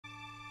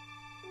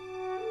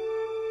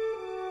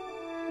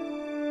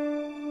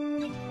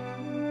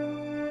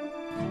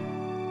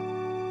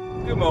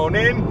Good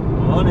morning.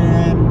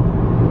 Morning.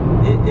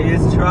 It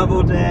is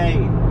travel day.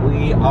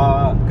 We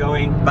are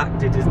going back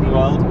to Disney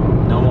World.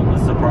 No one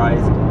was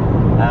surprised.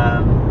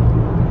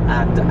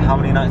 And how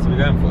many nights are we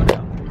going for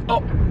now?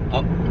 Oh.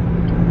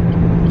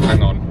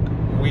 Hang on.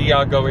 We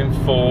are going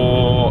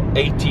for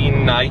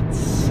 18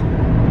 nights.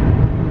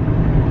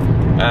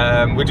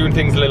 We're doing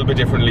things a little bit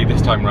differently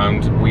this time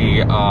round.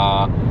 We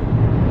are...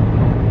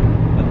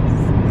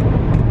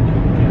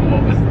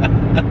 What was that?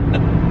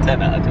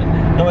 10 out of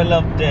 10. No, I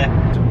loved it.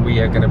 We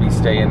are going to be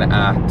staying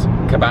at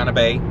Cabana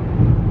Bay,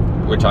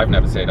 which I've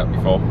never stayed at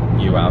before.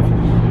 You have.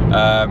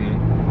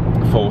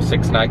 For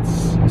 6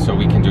 nights. So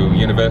we can do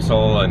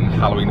Universal and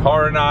Halloween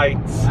Horror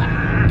Nights.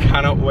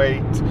 Cannot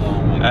wait.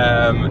 Oh my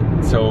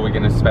God. So we're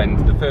going to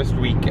spend the first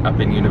week up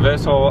in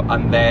Universal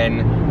and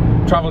then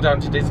travel down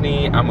to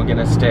Disney, and we're going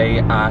to stay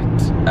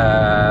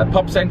at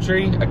Pop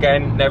Century.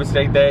 Again, never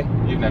stayed there.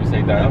 You've never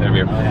stayed there. There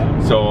we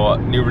go. So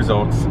new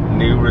resorts.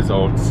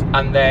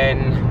 And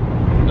then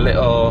a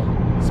little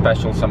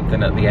special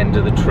something at the end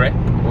of the trip.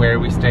 Where are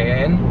we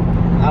staying?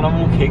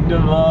 Animal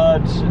Kingdom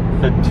Lodge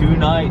for 2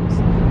 nights.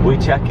 We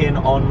check in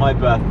on my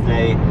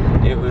birthday.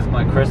 It was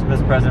my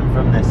Christmas present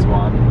from this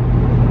one,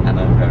 and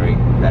I'm very,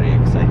 very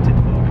excited for it.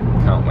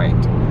 Can't wait.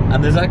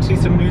 And there's actually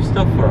some new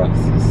stuff for us.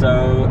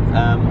 So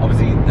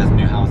obviously there's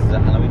new houses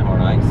at Halloween Horror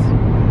Nights.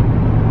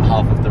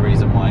 Half of the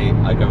reason why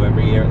I go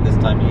every year at this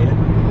time of year.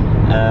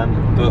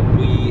 But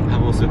we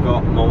have also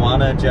got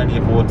Moana Journey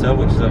of Water,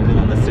 which is opening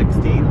on the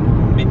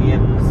 16th.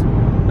 Minions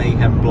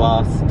Mayhem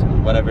Blast,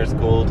 whatever it's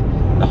called.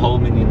 The whole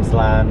Minions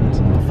Land.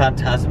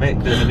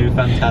 Fantasmic, there's a new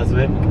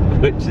Fantasmic,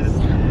 which is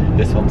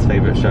this one's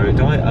favourite show.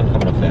 I'm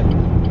coming up there.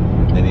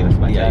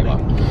 Yeah, you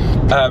are.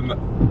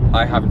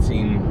 I haven't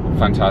seen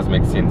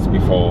Fantasmic since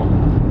before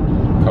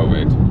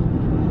COVID,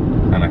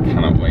 and I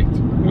cannot wait.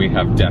 We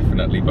have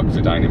definitely booked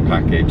a dining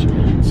package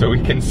so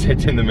we can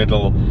sit in the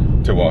middle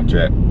to watch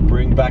it.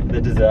 Bring back the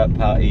dessert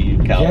party,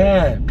 Calvin.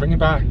 Yeah, bring it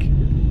back.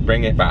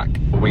 Bring it back.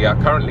 We are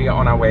currently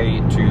on our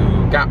way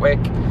to Gatwick.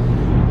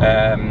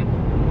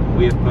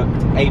 We have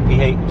booked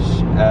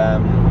APH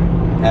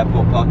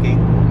airport parking,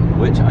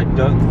 which I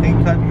don't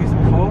think I've used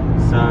before,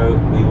 so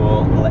we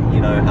will let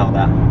you know how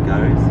that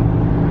goes.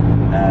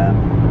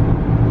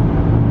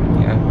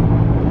 Yeah.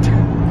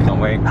 Can't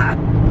wait.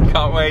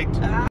 Can't wait.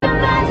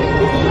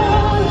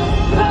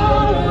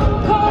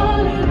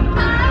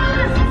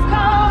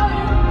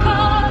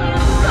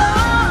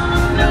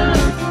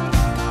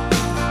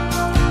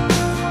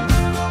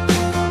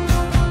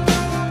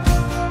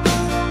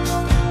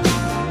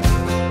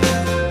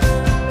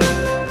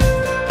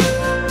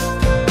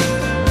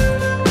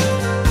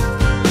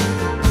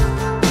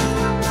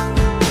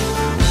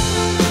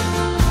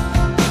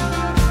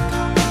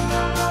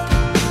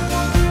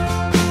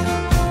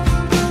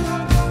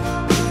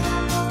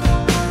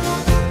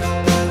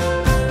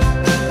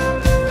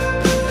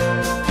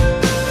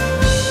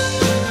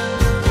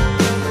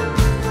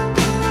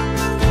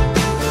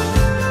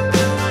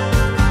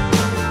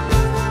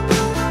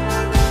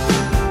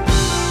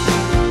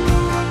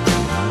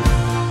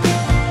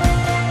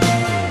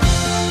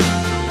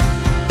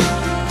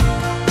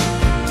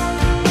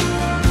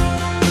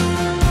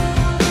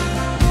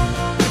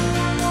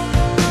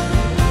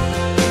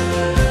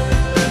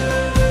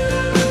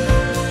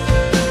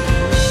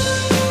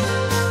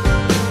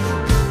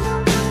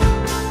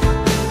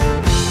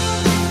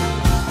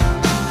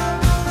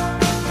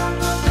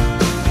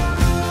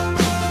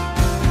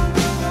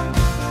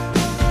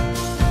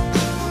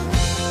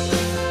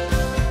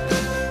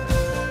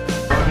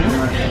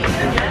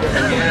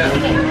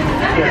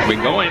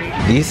 We're going.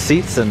 These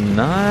seats are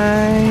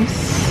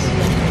nice.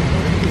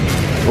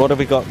 What have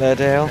we got there,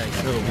 Dale? Okay,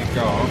 so we've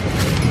got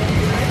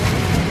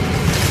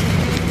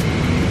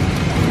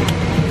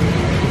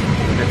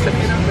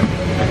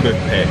a good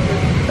pair.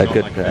 A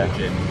good pair.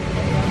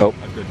 Oh.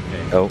 A good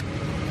pair. Oh.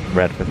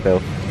 Red with Bill.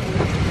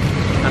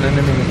 And an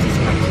amenity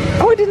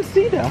set. Oh, I didn't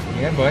see that.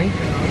 Yeah, boy.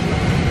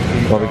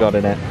 What have we got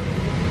in it?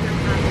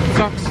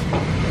 Socks.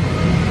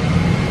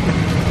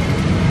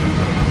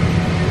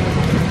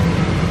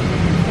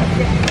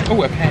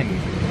 Oh, a pen. I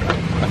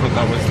thought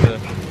that was the...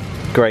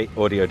 Great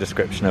audio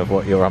description of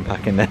what you're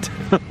unpacking there.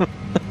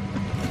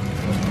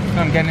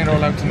 I'm getting it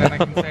all out and then I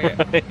can say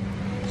it.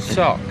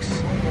 Socks,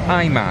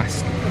 eye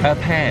mask, a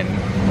pen,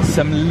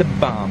 some lip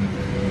balm,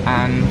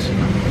 and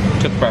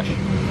toothbrush.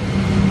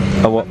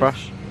 A what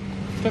brush?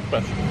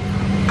 Toothbrush.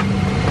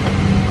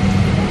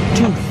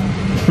 Tooth.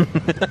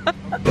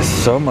 There's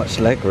so much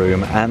leg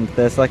room, and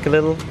there's like a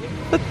little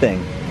foot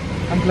thing.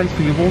 And place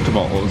for your water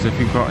bottles if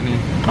you've got any.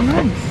 Oh,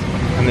 nice.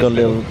 And Got a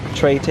little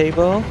tray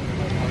table.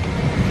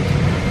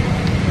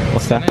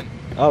 What's that?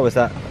 Oh, is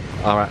that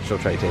our actual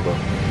tray table?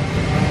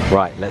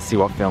 Right, let's see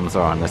what films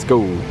are on. Let's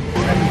go. Should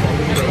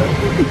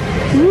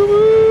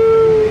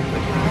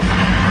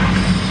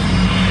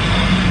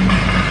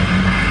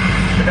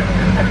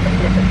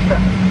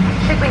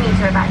we need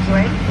to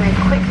evacuate, move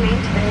quickly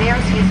to the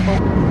nearest useful...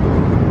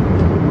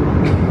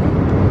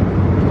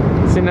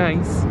 Is it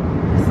nice?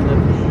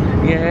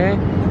 Yeah.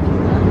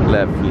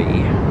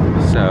 Lovely.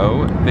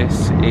 So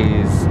this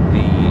is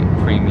the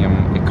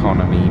premium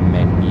economy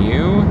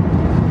menu.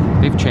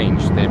 They've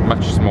changed, they're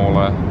much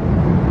smaller,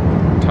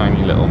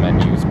 tiny little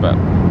menus, but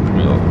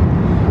we'll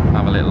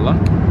have a little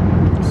look.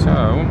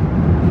 So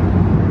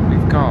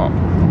we've got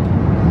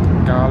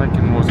garlic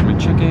and rosemary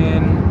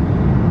chicken,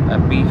 a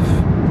beef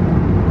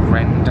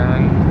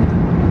rendang,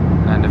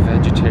 and a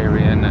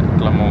vegetarian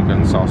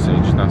Glamorgan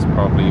sausage. That's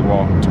probably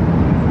what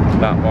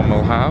that one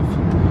will have.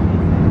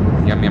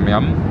 Yum yum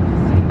yum.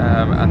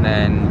 And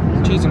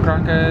then cheese and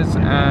crackers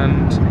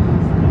and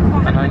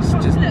a nice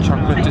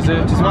chocolate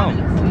dessert as well.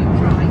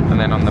 And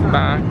then on the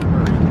back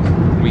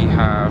we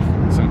have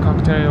some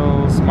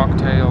cocktails,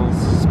 mocktails,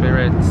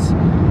 spirits,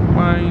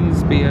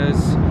 wines,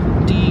 beers,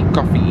 tea,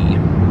 coffee.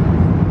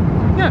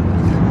 Yeah,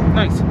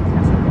 nice.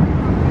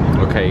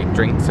 Okay,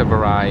 drinks have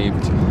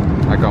arrived.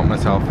 I got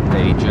myself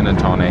a gin and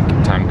tonic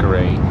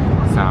Tanqueray.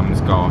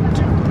 Sam's got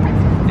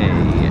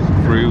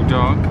a brew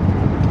dog.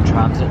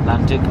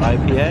 Transatlantic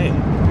IPA.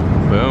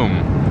 Boom.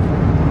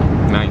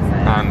 Nice.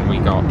 And we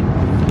got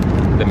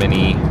the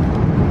mini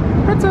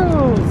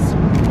pretzels.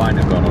 Mine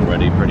are gone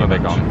already, pretty much. They're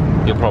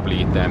gone. You'll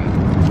probably eat them.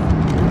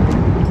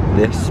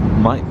 This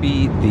might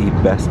be the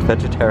best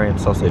vegetarian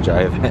sausage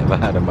I have ever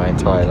had in my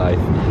entire life.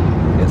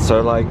 It's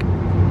so like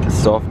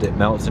soft, it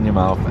melts in your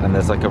mouth, and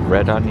there's like a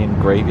red onion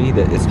gravy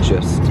that is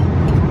just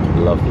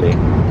lovely.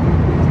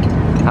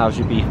 How's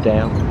your beef,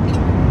 Dale?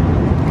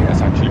 Yeah,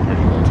 it's actually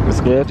pretty good.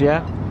 It's good,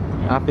 yeah?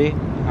 Happy?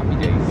 Happy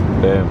days.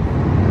 Boom.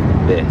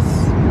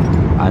 This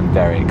I'm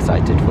very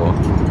excited for.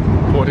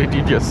 What did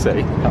you just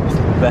say? That was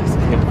the best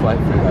in-flight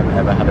food I've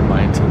ever had in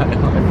my entire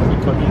life. Are you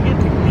fucking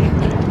kidding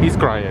me? He's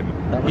crying.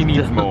 He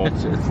needs more.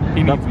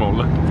 He needs more.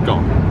 Look, it's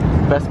gone.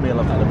 Best meal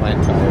I've had in my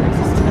entire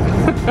existence.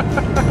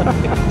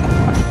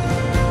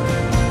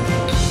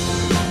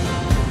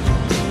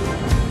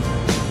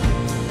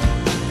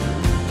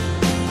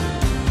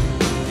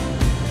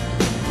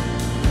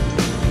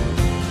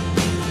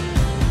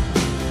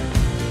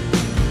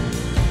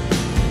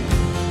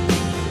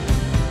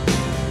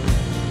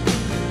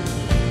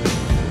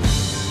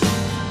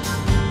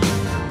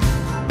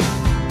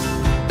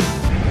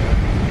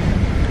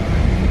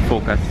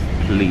 Focus,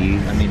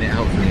 please. I mean, it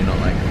helps when you're not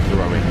like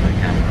throwing the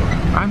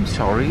camera. I'm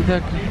sorry,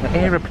 the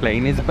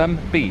aeroplane is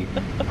bumpy.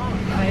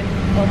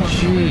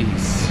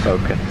 Jeez.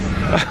 Focus.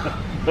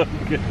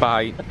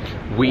 Bye.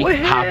 We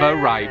have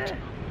arrived.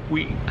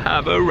 We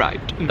have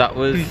arrived. That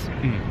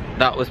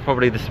was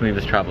probably the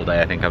smoothest travel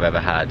day I think I've ever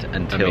had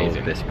until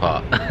Amazing. this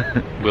part.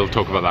 We'll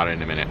talk about that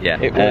in a minute.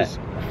 Yeah, it was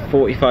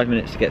 45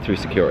 minutes to get through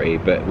security,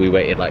 but we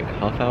waited like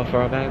half hour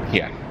for our bags.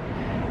 Yeah.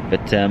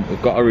 But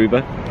we've got our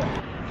Uber.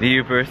 The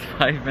Uber is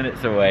 5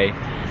 minutes away,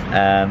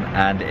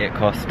 and it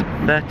cost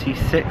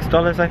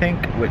 $36 I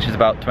think, which is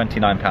about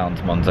 £29,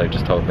 Monzo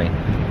just told me.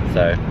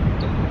 So,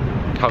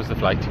 how's the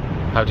flight?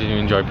 How did you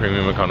enjoy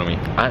premium economy?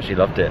 I actually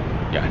loved it.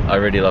 Yeah. I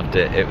really loved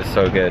it. It was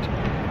so good.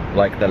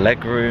 Like the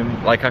leg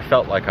room, like I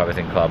felt like I was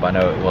in club. I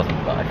know it wasn't,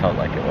 but I felt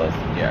like it was.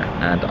 Yeah.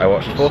 And I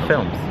watched 4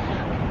 films.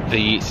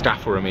 The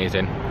staff were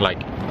amazing.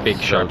 Like, big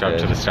So shout out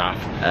good. to the staff.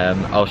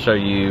 I'll show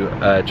you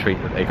a treat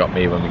that they got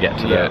me when we get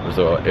to the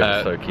resort. It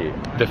was so cute.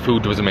 The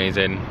food was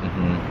amazing.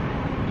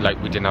 Mm-hmm. Like,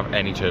 we didn't have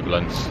any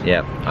turbulence.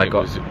 Yeah, It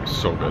was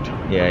so good.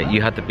 Yeah,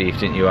 you had the beef,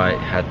 didn't you? I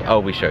had. Oh,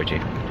 we showed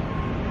you.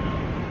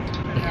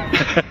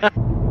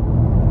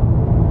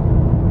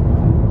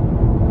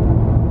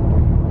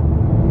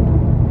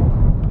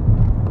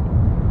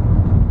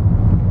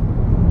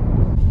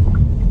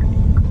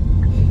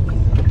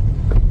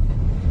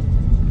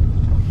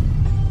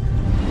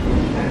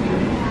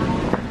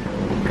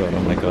 Oh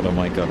my god, oh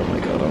my god, oh my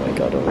god, oh my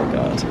god, oh my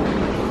god.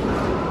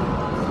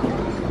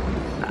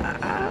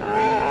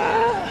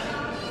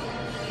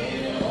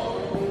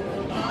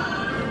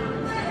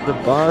 The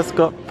bar's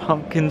got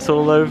pumpkins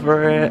all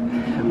over it.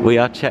 We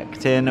are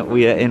checked in.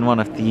 We are in one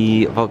of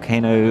the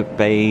Cabana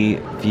Bay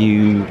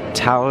view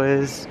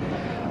towers.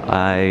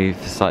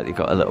 I've slightly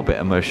got a little bit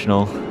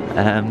emotional.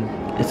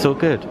 It's all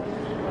good.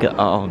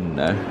 Oh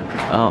no.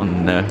 Oh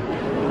no.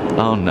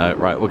 Oh no.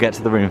 Right, we'll get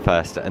to the room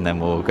first and then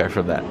we'll go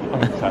from there.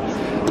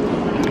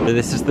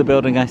 This is the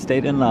building I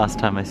stayed in last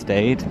time I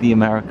stayed, the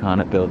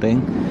Americana building.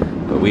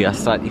 But we are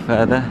slightly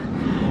further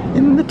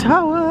in the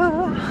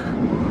tower.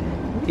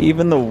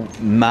 Even the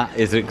mat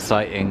is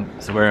exciting.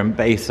 So we're in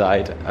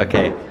Bayside,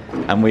 okay,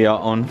 and we are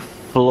on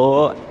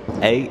floor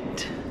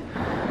 8.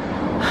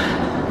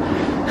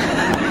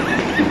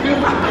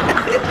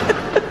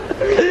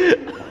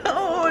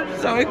 Oh, I'm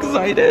so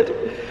excited.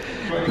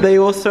 They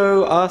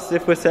also asked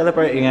if we're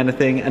celebrating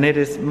anything, and it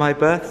is my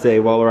birthday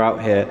while we're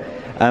out here.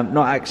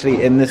 Not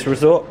actually in this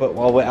resort, but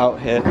while we're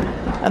out here.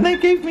 And they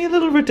gave me a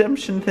little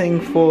redemption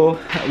thing for,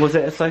 was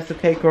it a slice of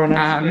cake or an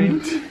ice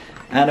cream?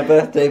 And a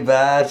birthday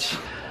badge.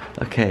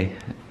 Okay,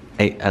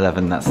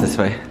 8:11, that's this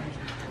way.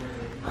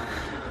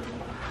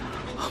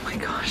 Oh my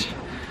gosh,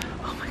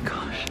 oh my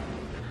gosh.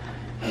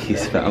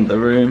 He's found the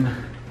room.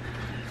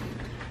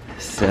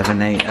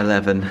 7, 8,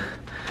 11.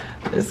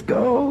 Let's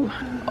go.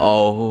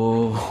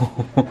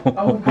 Oh.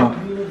 Oh, but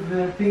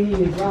the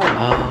thingy as well.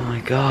 Oh my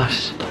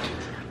gosh.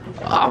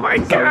 Oh my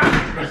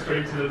god.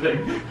 Straight to the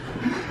thing.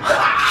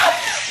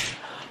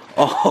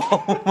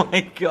 Oh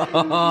my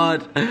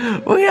god.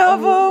 We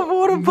have a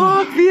water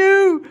park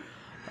view.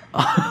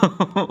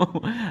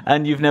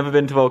 And you've never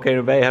been to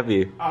Volcano Bay, have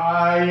you?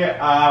 I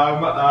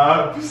am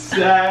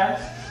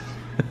obsessed.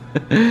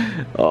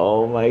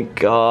 Oh my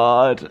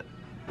god.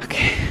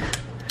 Okay.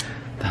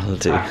 That'll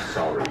do. I'm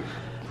sorry.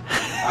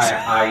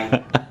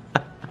 I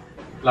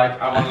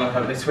want to look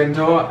out this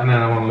window and then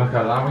I want to look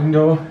out that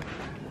window.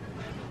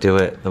 Do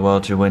it. The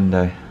world's your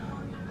window.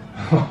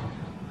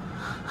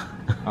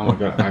 Oh my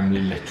god, I'm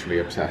literally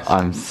obsessed.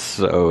 I'm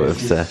so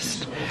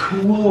obsessed. So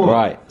cool.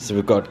 Right, so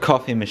we've got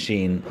coffee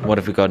machine. What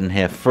have we got in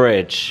here?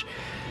 Fridge.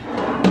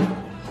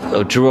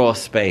 A drawer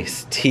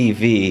space.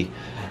 TV.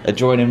 A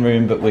joining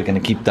room, but we're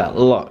going to keep that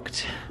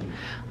locked.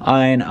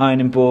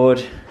 Ironing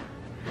board.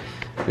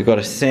 We've got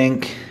a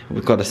sink.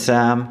 We've got a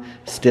Sam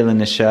still in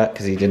his shirt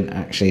because he didn't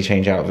actually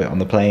change out of it on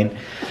the plane.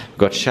 We've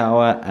got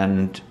shower,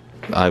 and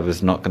I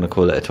was not going to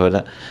call it a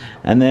toilet.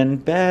 And then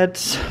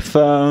beds,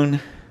 phone,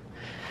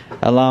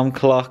 alarm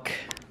clock,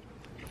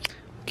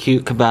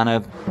 cute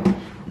Cabana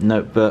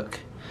notebook,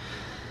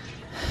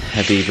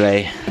 a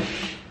Bible.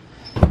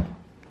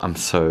 I'm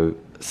so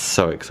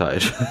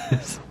excited for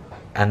this.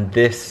 And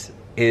this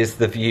is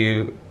the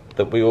view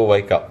that we all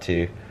wake up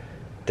to.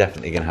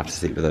 Definitely going to have to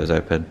sleep with those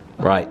open.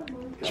 Right,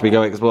 should we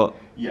go explore?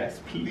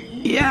 Yes, please.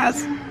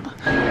 Yes!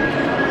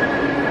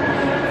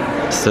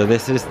 So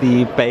this is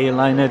the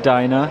Bayliner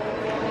Diner.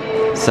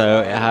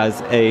 So it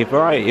has a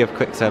variety of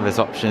quick service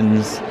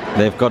options.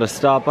 They've got a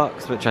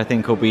Starbucks, which I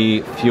think will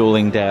be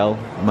fueling Dale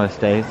most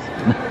days.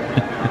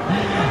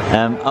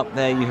 Up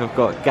there you have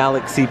got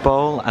Galaxy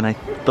Bowl, and I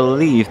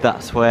believe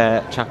that's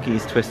where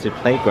Chucky's Twisted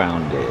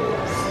Playground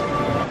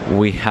is.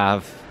 We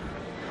have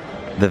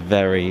the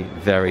very,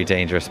 very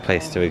dangerous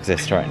place to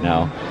exist right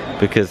now,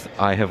 because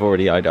I have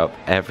already eyed up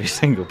every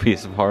single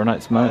piece of Horror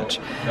Nights merch,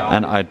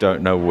 and I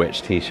don't know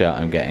which t-shirt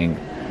I'm getting.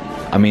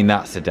 I mean,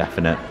 that's a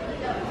definite.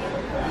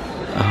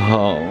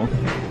 Oh.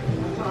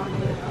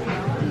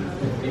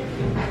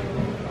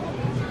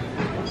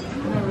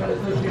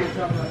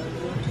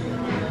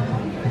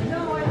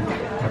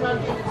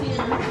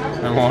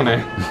 I want it.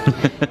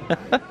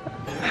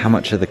 How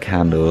much are the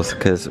candles?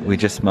 Because we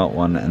just smelt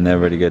one and they're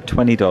really good.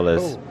 $20.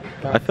 Oh,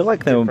 I feel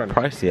like they were different.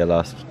 pricier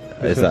last.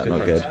 Is that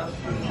not good?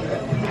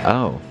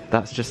 Oh,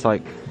 that's just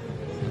like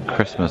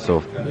Christmas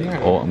or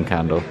autumn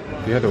candle.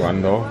 The other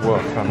one though,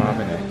 what I'm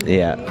having it.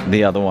 Yeah,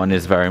 the other one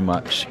is very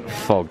much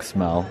fog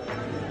smell,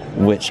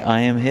 which I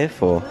am here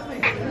for.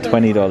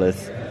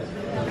 $20.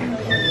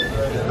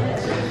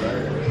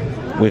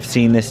 We've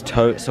seen this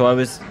tote, so I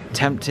was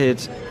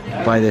tempted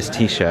by this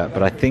t-shirt,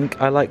 but I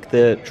think I like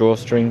the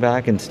drawstring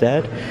bag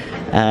instead.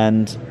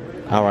 And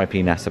RIP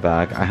NASA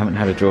bag. I haven't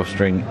had a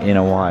drawstring in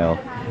a while.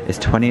 It's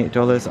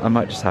 $28. I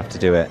might just have to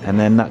do it, and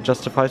then that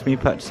justifies me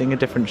purchasing a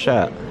different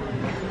shirt.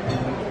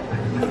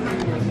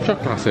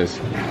 Shot glasses.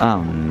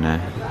 Oh no.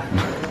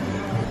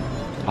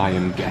 I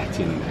am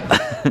getting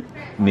there.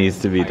 Needs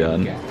to be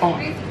done. Oh.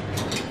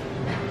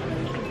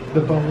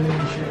 The bowling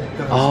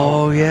shirt.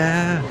 Oh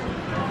yeah.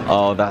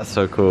 Oh, that's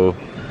so cool.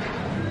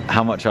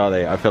 How much are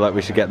they? I feel like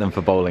we should get them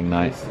for bowling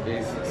night.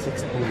 This is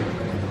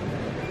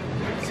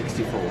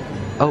 64.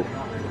 Oh.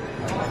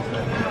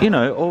 You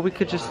know, or we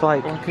could just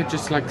like... Or I could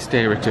just like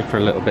stare at it for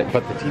a little bit,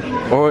 but the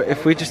t-shirt. Or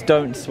if we just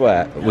don't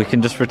sweat, we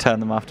can just return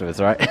them afterwards,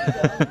 right?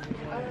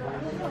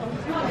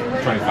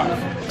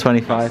 25.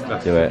 25?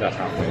 That's Do it. that's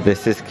happening.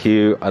 This is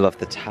cute. I love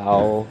the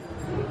towel.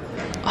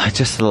 I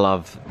just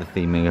love the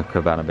theming of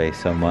Cabana Bay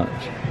so much.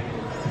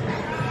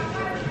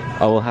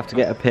 I will have to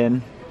get a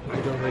pin. I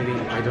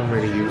don't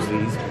really use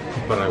these,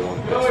 but I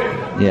want this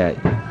one.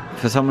 Yeah.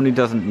 For someone who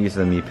doesn't use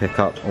them, you pick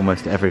up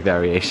almost every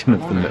variation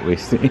of them that we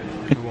see.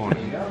 I want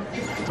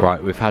it.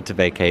 Right, we've had to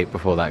vacate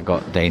before that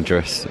got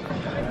dangerous. No,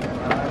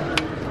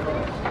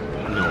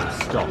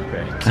 stop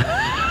it.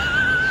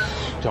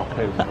 Stop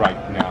it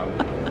right now.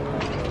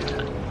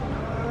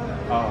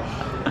 Oh.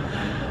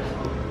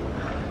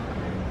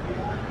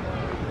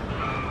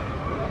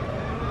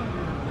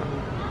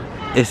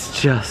 It's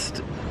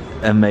just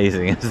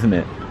amazing, isn't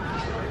it?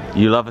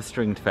 You love a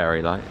stringed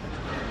fairy light.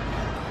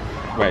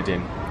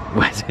 Wedding.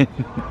 Wedding.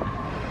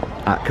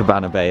 At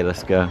Cabana Bay,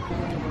 let's go.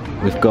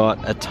 We've got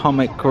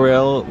Atomic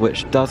Grill,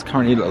 which does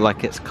currently look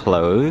like it's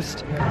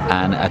closed,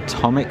 and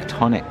Atomic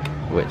Tonic,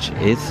 which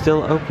is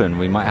still open.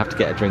 We might have to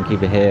get a drink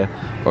either here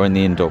or in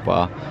the indoor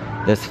bar.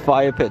 There's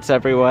fire pits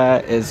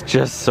everywhere. It's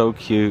just so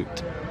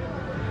cute.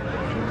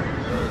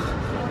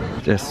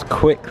 Just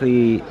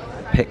quickly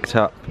picked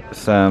up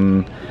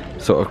some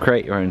sort of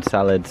create your own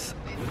salads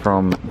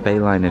from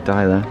Bayliner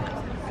Diner.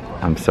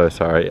 I'm so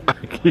sorry, I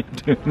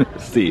keep doing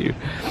this to you.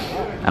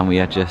 And we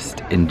are just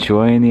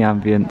enjoying the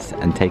ambience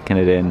and taking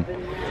it in.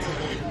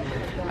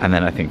 And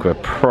then I think we're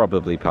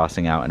probably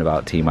passing out in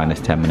about T-minus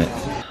 10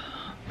 minutes.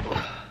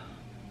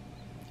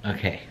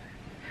 Okay.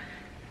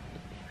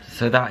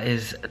 So that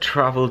is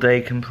travel day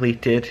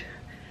completed.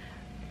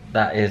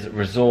 that is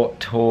resort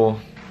tour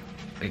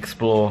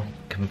explore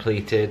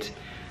completed.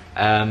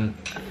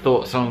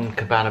 Thoughts on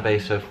Cabana Bay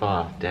so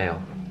far,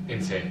 Dale?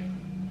 Insane.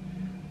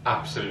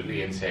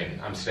 Absolutely insane.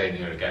 I'm staying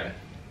here again.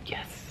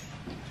 Yes.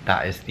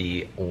 That is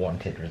the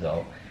wanted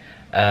result.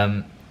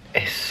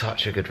 It's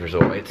such a good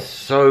resort. It's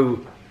so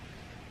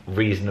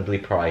reasonably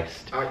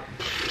priced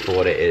for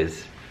what it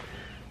is.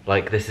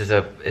 Like, this is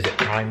is it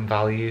prime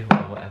value or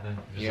whatever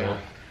resort? Yeah.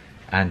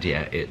 And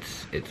yeah,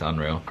 it's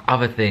unreal.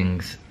 Other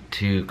things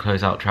to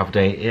close out travel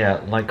day,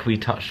 yeah, like we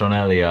touched on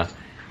earlier,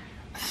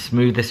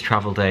 smoothest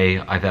travel day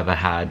I've ever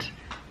had.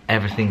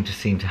 Everything just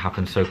seemed to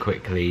happen so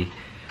quickly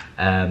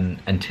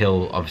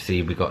until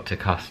obviously we got to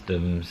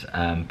customs,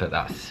 but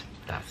that's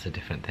a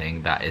different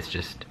thing. That is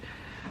just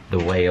the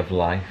way of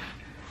life.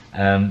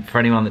 For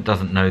anyone that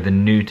doesn't know, the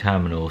new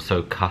terminal,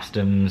 so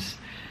customs,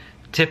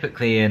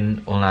 typically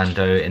in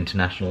Orlando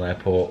International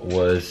Airport,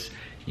 was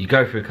you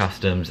go through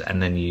customs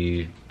and then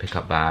you pick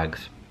up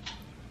bags.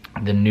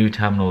 The new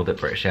terminal that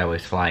British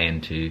Airways fly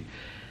into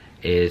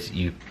is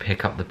you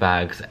pick up the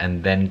bags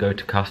and then go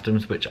to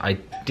customs, which I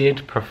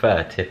did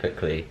prefer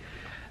typically,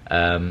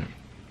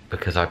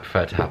 because I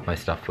prefer to have my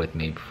stuff with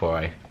me before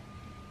I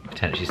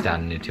potentially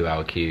stand in a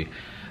 2-hour queue.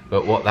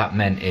 But what that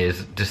meant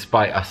is,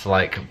 despite us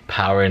like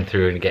powering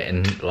through and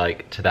getting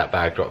like to that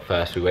bag drop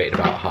first, we waited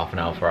about half an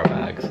hour for our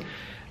bags,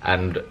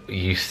 and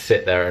you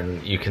sit there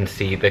and you can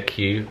see the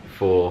queue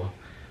for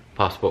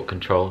passport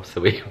control,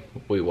 so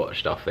we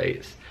watched our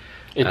fates.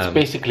 It's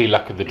basically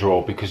luck of the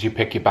draw, because you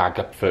pick your bag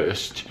up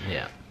first.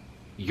 Yeah.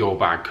 Your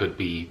bag could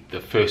be the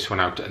first one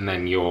out, and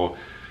then you're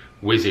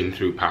whizzing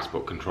through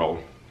passport control.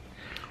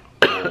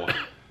 Or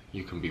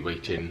you can be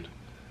waiting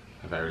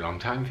a very long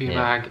time for your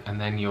bag, and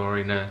then you're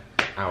in a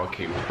hour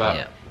queue. But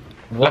Yeah.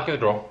 luck of the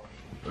draw.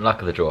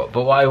 Luck of the draw.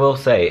 But what I will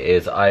say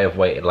is I have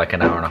waited like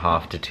an hour and a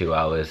half to 2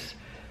 hours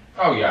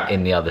Oh yeah.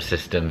 in the other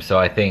system, so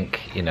I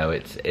think, you know,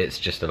 it's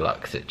just a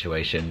luck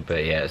situation.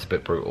 But yeah, it's a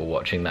bit brutal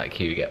watching that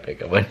queue get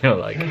bigger when you're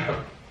like,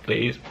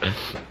 please,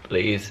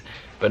 please.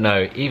 But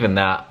no, even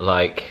that,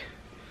 like,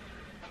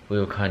 we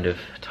were kind of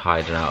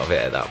tired and out of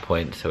it at that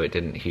point, so it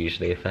didn't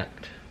hugely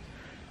affect.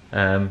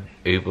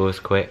 Uber was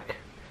quick,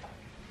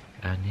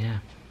 and yeah.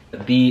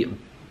 The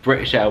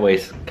British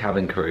Airways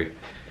cabin crew,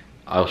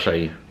 I'll show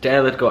you.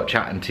 Dale had got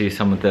chatting to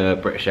some of the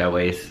British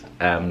Airways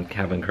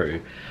cabin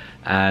crew,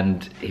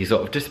 and he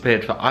sort of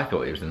disappeared for, I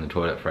thought he was in the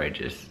toilet for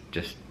ages,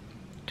 just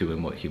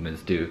doing what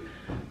humans do.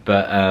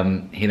 But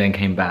he then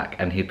came back,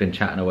 and he'd been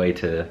chatting away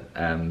to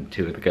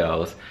 2 of the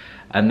girls,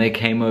 and they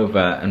came over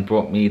and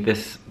brought me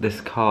this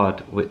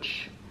card,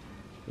 which,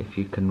 if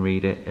you can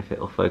read it, if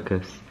it'll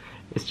focus,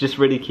 it's just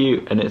really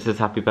cute, and it says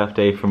happy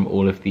birthday from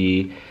all of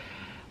the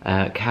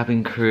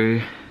cabin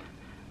crew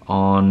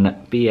on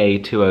BA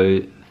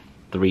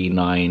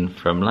 2039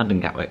 from London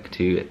Gatwick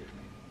to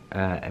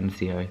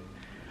MCO.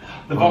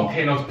 The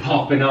volcano's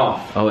popping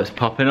off. Oh, it's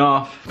popping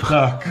off.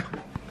 Look.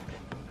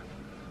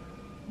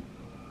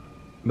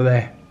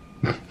 There.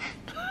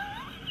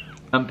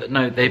 But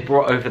no, they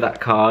brought over that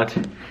card,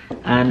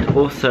 and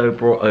also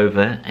brought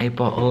over a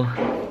bottle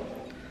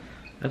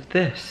of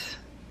this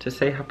to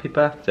say happy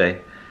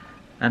birthday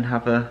and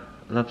have a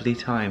lovely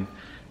time.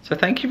 So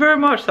thank you very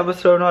much, that was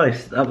so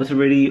nice. That was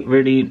really,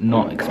 really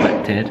not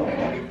expected.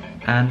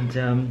 And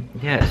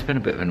yeah, it's been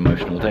a bit of an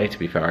emotional day, to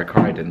be fair. I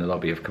cried in the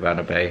lobby of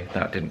Cabana Bay.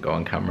 That didn't go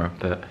on camera,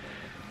 but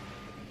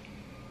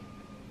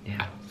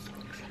yeah.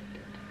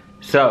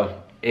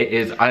 So it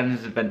is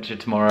Islands Adventure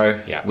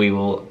tomorrow. Yeah. We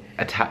will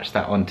attach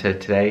that onto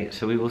today,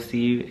 so we will see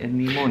you in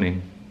the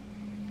morning.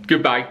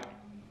 Goodbye.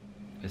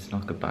 It's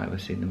not goodbye, we're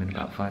seeing them in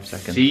about 5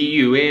 seconds. See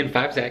you in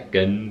 5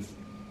 seconds.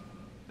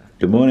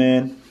 Good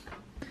morning.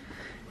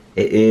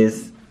 It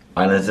is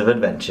Islands of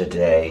Adventure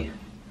Day.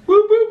 Woo,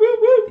 woo, woo,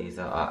 woo. These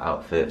are our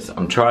outfits.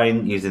 I'm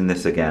trying using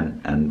this again,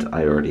 and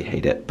I already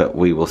hate it, but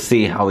we will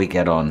see how we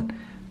get on.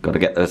 Got to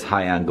get those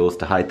high angles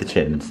to hide the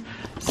chins.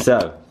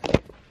 So,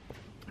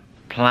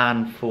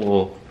 plan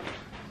for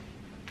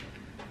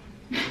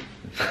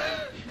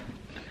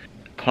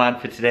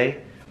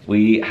today,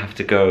 we have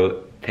to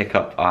go pick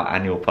up our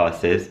annual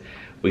passes.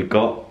 We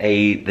got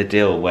the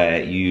deal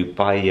where you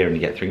buy a year and you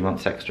get 3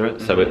 months extra,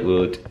 so it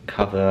would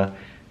cover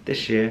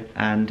this year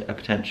and a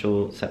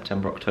potential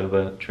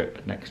September-October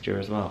trip next year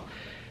as well.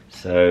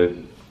 So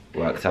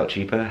works out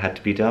cheaper, had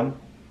to be done.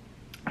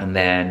 And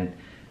then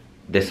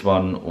this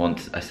one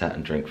wants a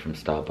certain drink from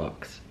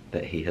Starbucks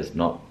that he has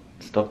not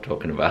stopped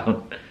talking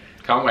about.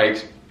 Can't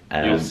wait.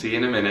 You'll see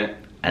in a minute.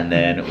 And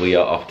then we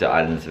are off to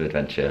Islands of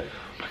Adventure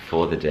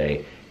for the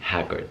day.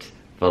 Hagrid's,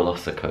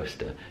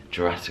 Velocicoaster,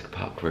 Jurassic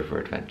Park River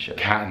Adventure.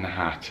 Cat in the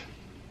Hat.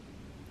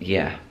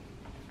 Yeah.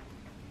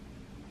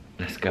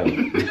 Let's go.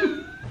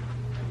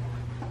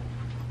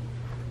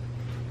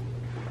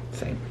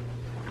 Same.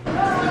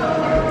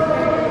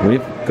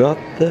 We've got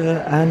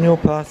the annual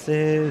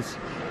passes.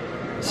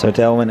 So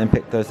Dale went and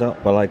picked those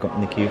up while I got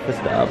in the queue for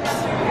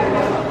Starbucks.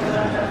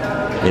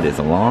 It is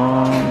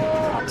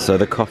long. So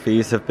the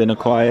coffees have been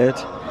acquired.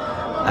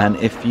 And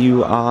if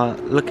you are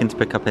looking to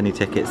pick up any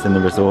tickets in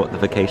the resort, the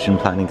Vacation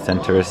Planning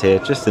Centre is here,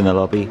 just in the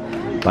lobby.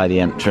 by the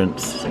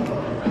entrance.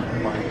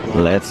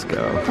 Let's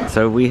go.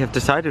 So we have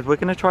decided we're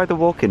going to try the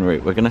walk-in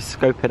route. We're going to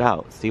scope it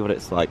out, see what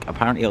it's like.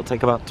 Apparently it'll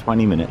take about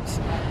 20 minutes.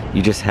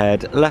 You just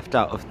head left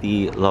out of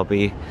the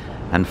lobby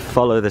and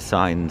follow the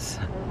signs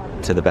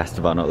to the best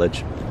of our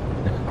knowledge.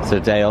 So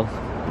Dale,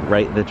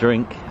 rate the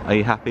drink. Are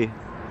you happy?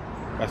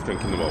 Best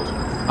drink in the world.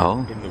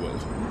 Oh. In the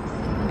world.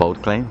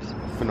 Bold claims.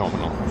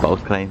 Phenomenal.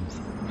 Bold claims.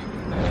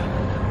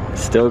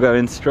 Still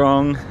going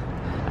strong.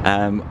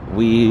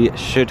 We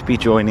should be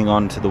joining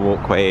on to the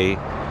walkway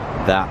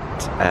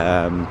that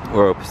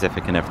Royal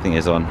Pacific and everything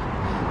is on.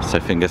 So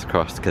fingers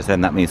crossed, because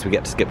then that means we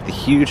get to skip the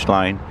huge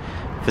line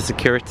for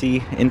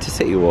security into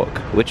City Walk,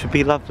 which would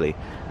be lovely.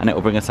 And it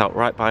will bring us out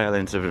right by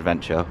Islands of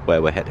Adventure,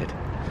 where we're headed.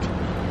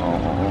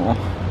 Oh,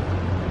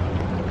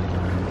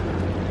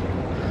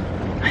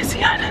 I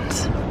see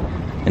islands.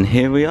 And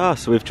here we are,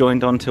 so we've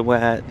joined on to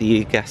where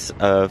the guests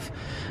of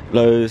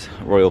Lowe's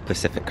Royal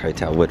Pacific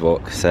Hotel would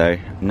walk. So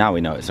now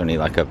we know it's only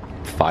like a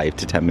 5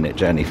 to 10 minute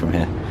journey from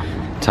here.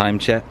 Time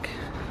check.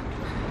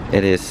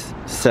 It is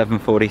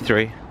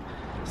 7:43.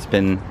 It's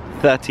been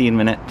 13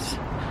 minutes.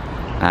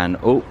 And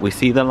oh, we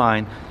see the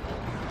line.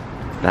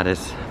 That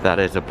is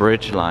a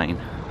bridge line.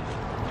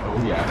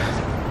 Oh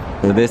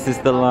yeah. So this is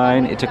the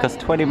line. It took us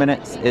 20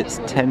 minutes. It's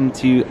 10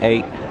 to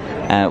 8.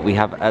 We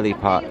have early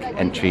park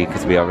entry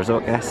because we are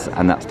resort guests,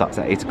 and that starts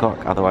at 8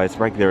 o'clock. Otherwise,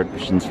 regular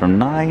admissions from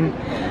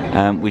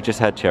 9. We just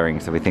heard cheering,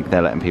 so we think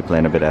they're letting people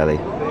in a bit early.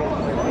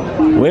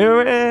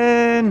 We're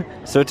in!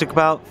 So it took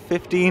about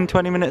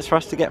 15-20 minutes for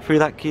us to get through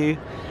that queue.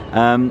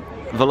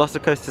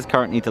 Velocicoaster is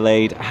currently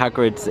delayed.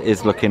 Hagrid's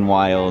is looking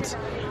wild.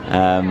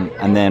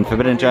 And then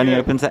Forbidden Journey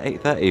opens at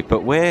 8:30,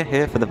 but we're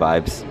here for the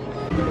vibes.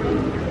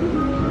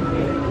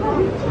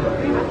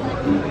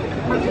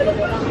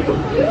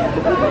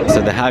 So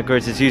the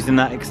Hagrid's is using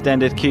that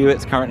extended queue.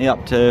 It's currently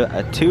up to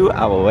a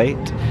 2-hour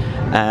wait.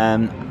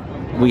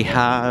 We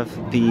have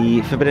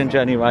the Forbidden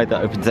Journey ride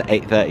that opens at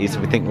 8:30, so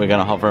we think we're going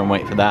to hover and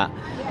wait for that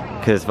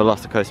because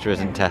Velocicoaster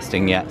isn't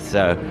testing yet,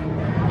 so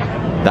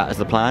that is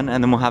the plan.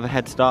 And then we'll have a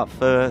head start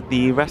for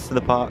the rest of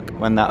the park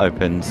when that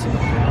opens.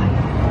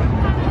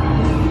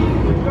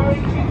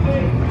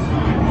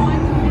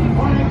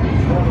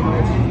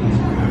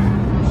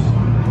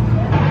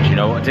 Do you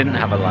know what didn't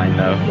have a line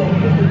though?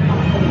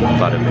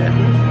 Butterbeer.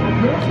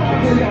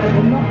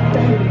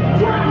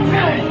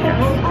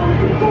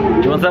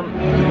 Do you want some?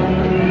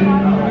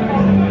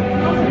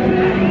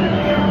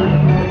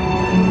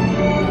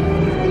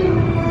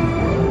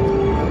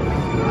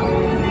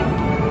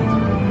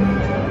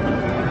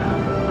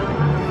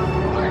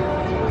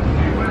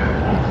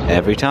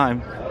 Every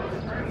time.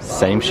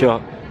 Same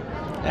shot.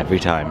 Every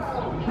time.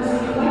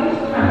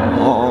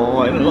 Oh,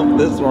 I love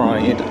this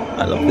ride.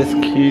 I love this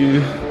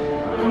queue.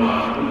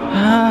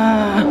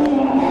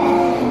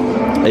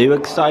 Are you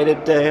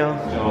excited, Dale?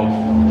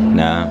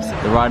 No.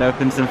 The ride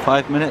opens in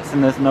 5 minutes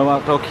and there's no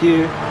outdoor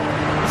queue.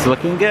 It's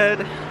looking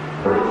good.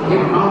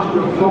 Our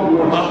school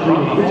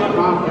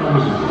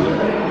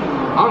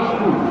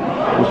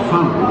was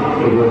founded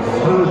over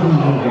 1,000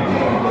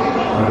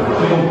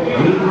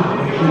 years ago.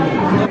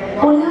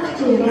 All you have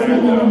to do is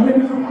meet me in the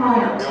room for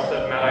quiet.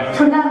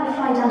 From there we'll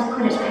fly down to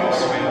Quidditch pitch.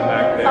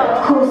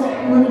 Of course,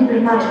 we'll need a bit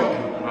of magic.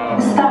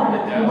 The spell, a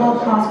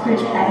world-class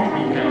Quidditch player.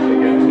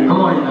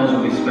 How are you knows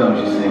all these spells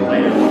you see?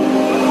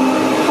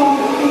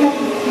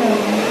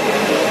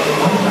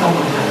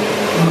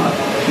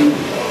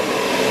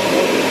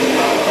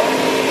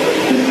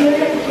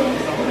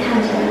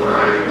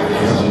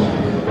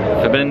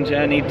 Forbidden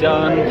Journey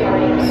done.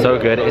 So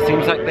good. It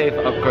seems like they've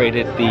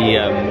upgraded the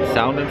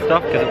sound and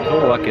stuff because it was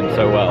all working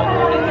so well.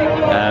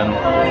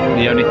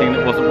 The only thing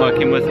that wasn't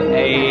working was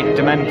a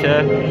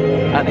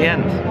Dementor at the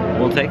end.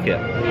 We'll take it.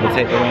 We'll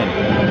take the win.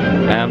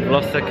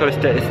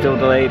 Velocicoaster is still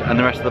delayed and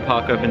the rest of the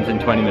park opens in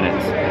 20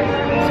 minutes.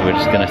 So we're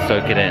just going to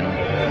soak it in.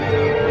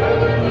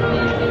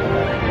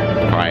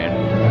 Crying.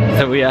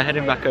 So we are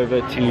heading back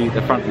over to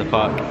the front of the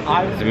park.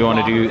 So we want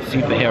to do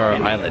Superhero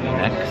Island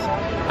next.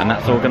 And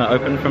that's all going to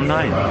open from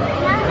 9.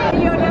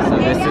 So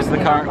this is the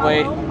current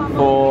wait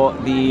for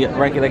the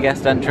regular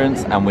guest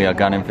entrance and we are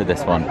gunning for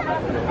this one.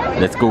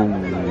 Let's go.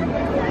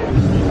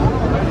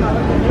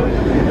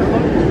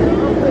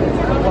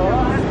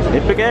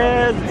 It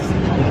begins!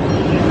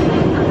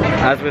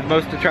 As with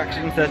most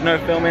attractions, there's no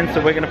filming,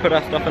 so we're going to put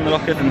our stuff in the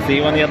lockers and see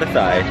you on the other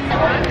side.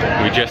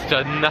 We just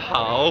done the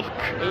Hulk.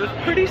 It was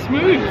pretty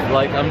smooth,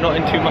 like I'm not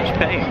in too much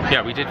pain.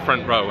 Yeah, we did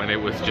front row and it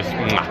was just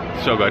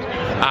so good.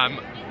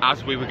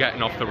 As we were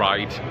getting off the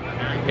ride,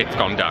 it's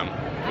gone down.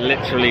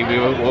 Literally, we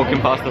were walking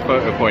past the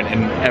photo point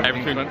and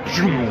everything went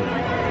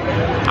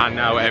and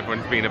now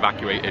everyone's been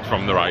evacuated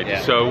from the ride.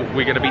 Yeah. So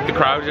we're going to beat the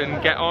crowd and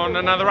get on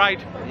another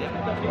ride.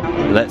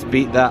 Let's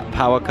beat that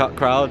power cut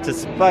crowd to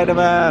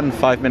Spider-Man.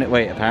 5-minute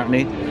wait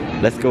apparently.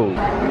 Let's go.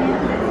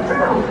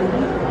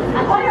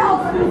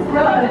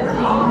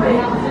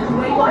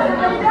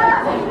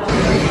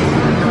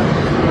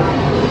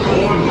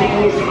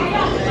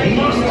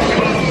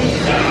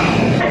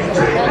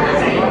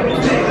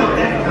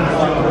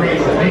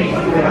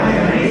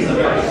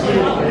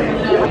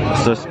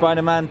 So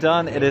Spider-Man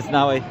done. It is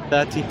now a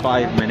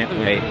 35-minute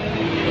wait.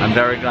 I'm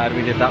very glad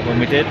we did that when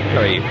we did.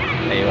 There you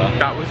are.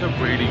 That was a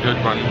really good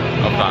run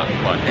of that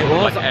one. It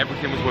was. Like,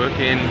 everything was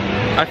working.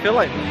 I feel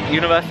like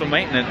Universal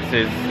Maintenance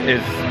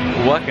is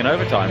working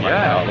overtime right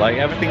now. Like,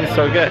 everything is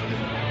so good.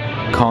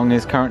 Kong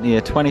is currently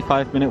a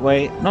 25-minute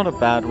wait. Not a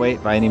bad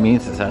wait by any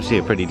means. It's actually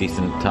a pretty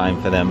decent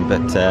time for them. But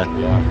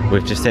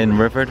we've just in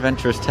River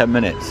Adventure is 10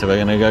 minutes. So we're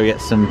going to go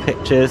get some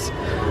pictures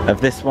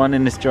of this one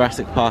in this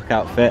Jurassic Park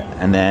outfit.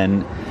 And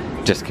then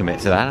just commit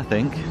to that, I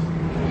think.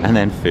 And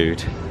then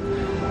food.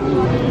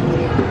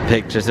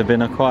 Pictures have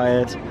been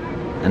acquired.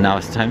 And now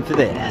it's time for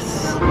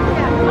this.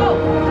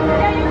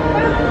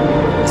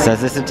 It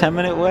says it's a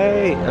 10-minute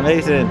wait.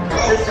 Amazing.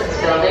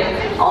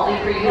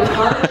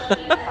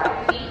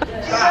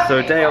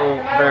 So Dale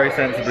very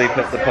sensibly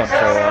put the poncho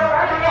on.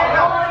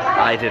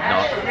 I did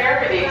not.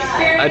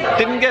 I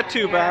didn't get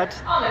too bad,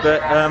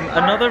 but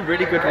another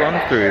really good run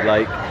through.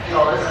 Like,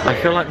 I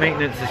feel like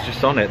maintenance is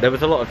just on it. There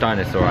was a lot of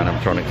dinosaur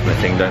animatronics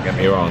missing, don't get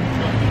me wrong,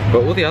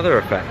 but all the other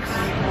effects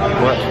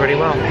worked pretty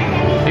well.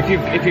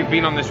 If you've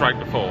been on this ride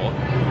before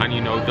and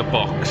you know the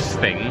box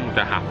thing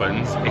that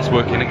happens, it's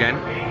working again,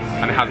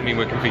 and it hasn't been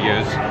working for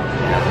years.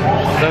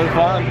 So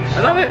fun. I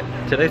love it.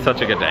 Today's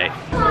such a good day.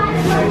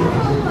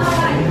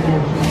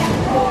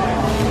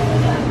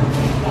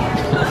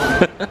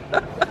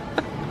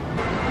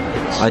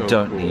 I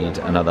don't need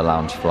another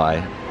lounge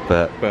fly,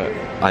 but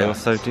I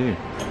also do.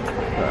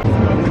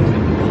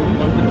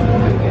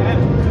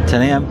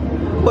 10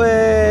 AM.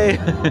 Way!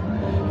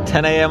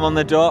 10 AM on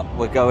the dot,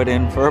 we're going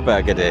in for a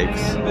burger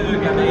digs.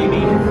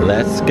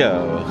 Let's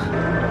go.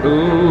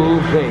 Ooh,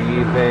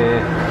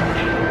 baby.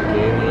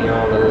 Give me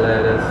all the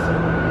lettuce.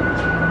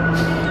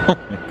 Oh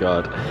my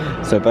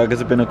god. So burgers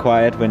have been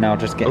acquired. We're now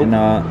just getting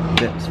our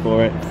bits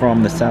for it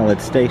from the salad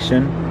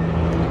station.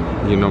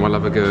 You know I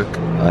love a gurk.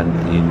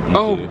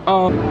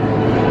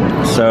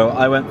 So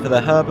I went for the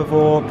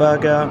herbivore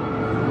burger,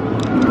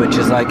 which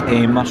is like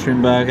a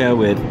mushroom burger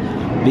with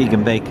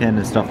vegan bacon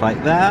and stuff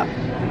like that.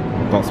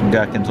 Got some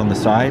gherkins on the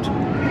side.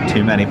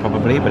 Too many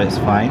probably, but it's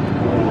fine.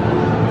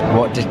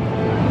 What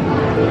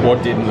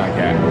didn't I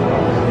get?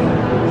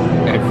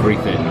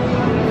 Everything.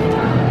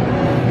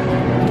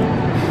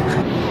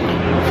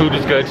 Food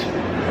is good.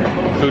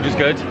 Food is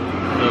good.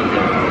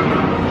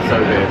 So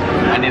good.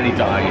 I nearly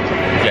died.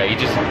 Yeah,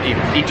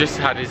 he just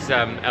had his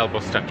elbow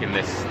stuck in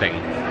this thing,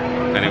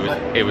 and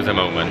it was a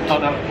moment. Oh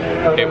no.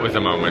 It was a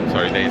moment.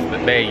 Sorry,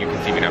 there you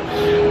can see me now.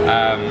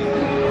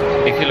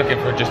 If you're looking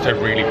for just a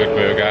really good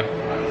burger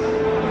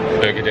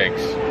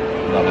digs.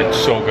 Love it. It's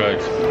so good.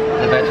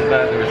 The veggie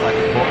burger is like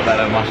a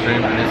portobello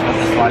mushroom, and it's got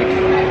this like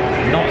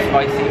not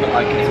spicy, but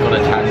like it's got a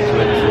tang to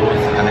it,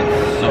 sauce, and it's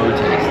so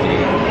tasty.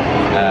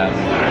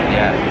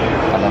 Yeah,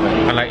 I love it.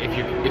 And like if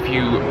you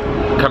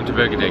come to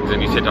Burger Digs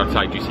and you sit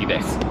outside, you see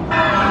this.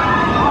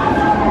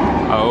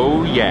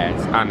 Oh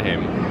yes, and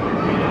him,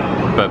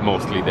 but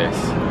mostly this.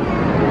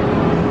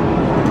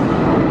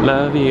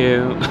 Love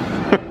you.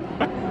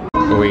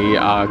 We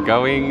are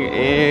going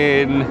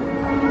in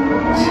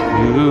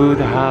to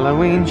the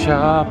Halloween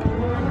shop.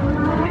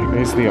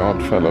 Here's the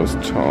Oddfellows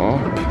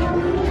top.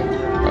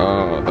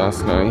 Oh,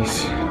 that's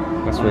nice.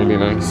 That's really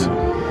nice.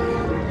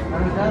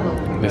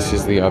 This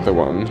is the other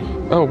one.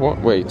 Oh, what?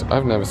 Wait,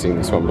 I've never seen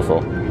this one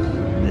before.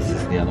 This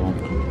is the other one.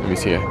 Let me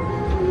see it.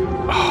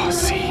 Oh,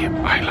 see,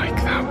 I like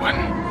that one.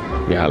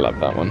 Yeah, I love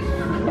that one.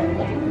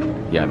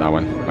 Yeah, that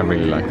one. I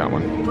really like that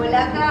one.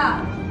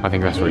 I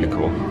think that's really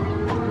cool.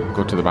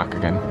 Go to the back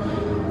again.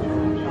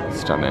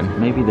 Stunning.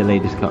 Maybe the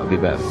ladies' cut would be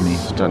better for me.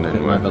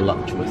 Stunning. More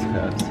voluptuous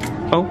curves.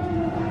 Oh.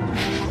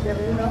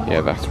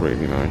 Yeah, that's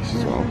really nice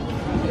as well.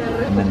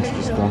 And then it's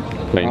just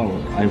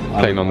plain.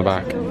 Plain on the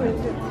back.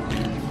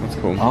 That's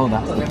cool. Oh,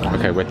 that's the back.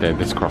 Okay, wait there.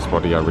 This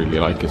crossbody I really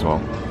like as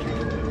well.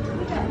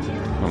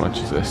 How much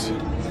is this?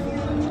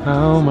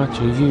 How much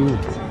are you?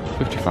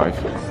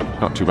 55.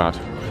 Not too bad.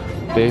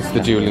 There's the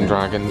Dueling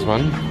Dragons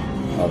one.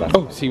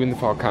 Oh, see you in the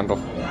fog candle.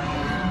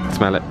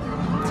 Smell it.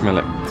 Smell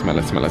it. Smell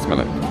it. Smell it. Smell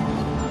it.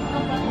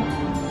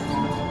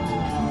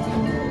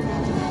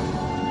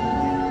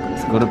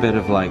 It's got a bit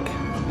of like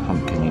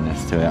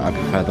pumpkininess to it. I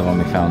prefer the one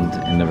we found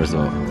in the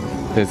resort.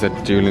 There's a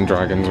Dueling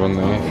Dragons one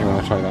there if you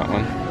want to try that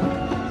one.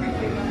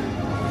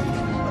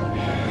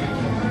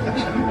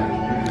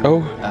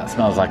 Oh. That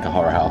smells like a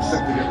horror house.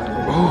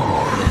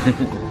 Oh.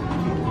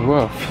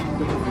 Woof.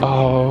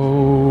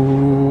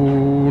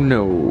 Oh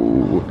no.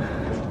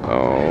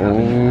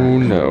 Oh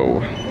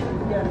no.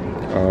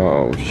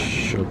 Oh,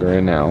 sugar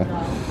and now.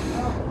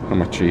 How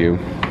much are you?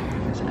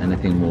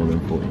 Anything more than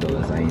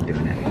 $40, I ain't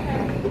doing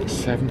it.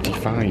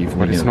 75.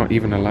 Well, it's not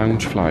even a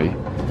lounge fly.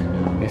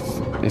 It's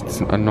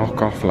a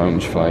knockoff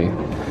lounge fly.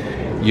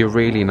 You're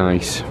really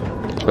nice,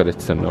 but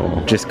it's a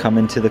no. Just come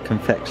into the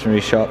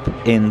confectionery shop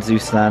in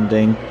Zeus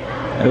Landing.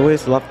 I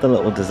always love the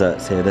little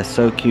desserts here. They're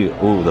so cute.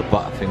 Oh, the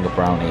Butterfinger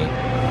brownie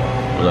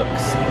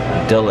looks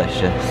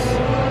delicious.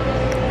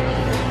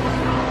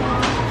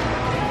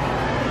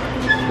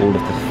 All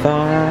of the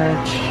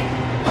fudge.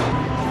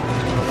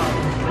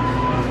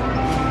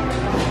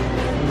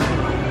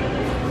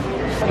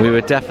 We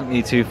were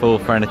definitely too full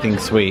for anything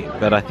sweet,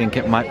 but I think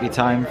it might be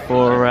time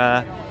for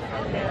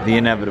the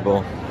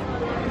inevitable.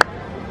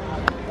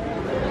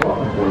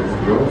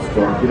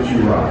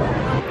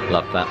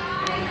 Love that.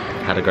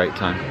 Had a great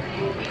time.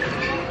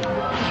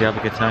 Did you have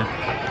a good time?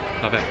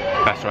 Love it.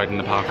 Best ride in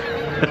the park.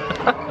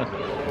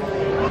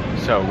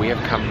 So we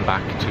have come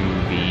back to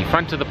the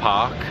front of the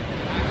park.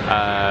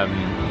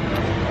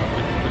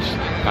 Just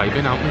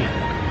vibing, aren't we?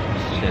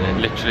 Chilling.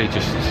 Literally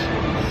just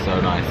so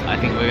nice. I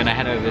think we're gonna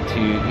head over to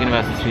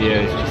Universal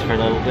Studios just for a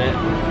little bit,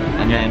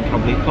 and then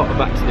probably pop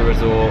back to the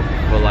resort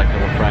for like a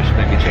refresh,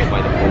 maybe chill by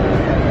the pool,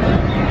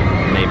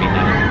 maybe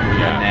nap,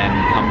 and then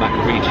come back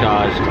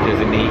recharged, because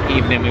in the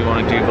evening we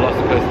want to do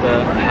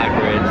Velocicoaster,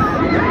 Hagrid's,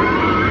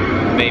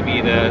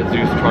 maybe the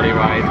Zeus trolley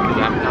ride, because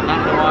I haven't done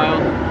that in a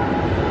while.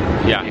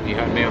 Yeah. If you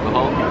heard me over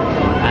Hulk.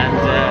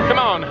 And come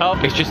on,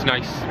 Hulk. It's just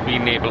nice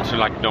being able to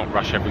like not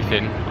rush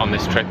everything on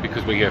this trip,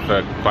 because we're here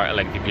for quite a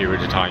lengthy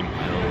period of time.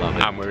 I love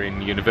it. And we're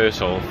in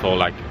Universal for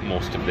like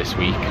most of this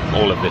week,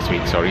 all of this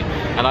week, sorry.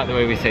 I like the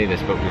way we say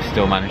this, but we've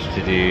still managed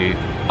to do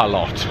a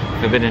lot.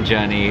 Forbidden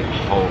Journey,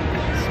 Hulk,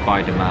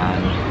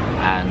 Spider-Man,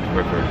 and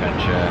River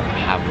Adventure,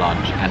 have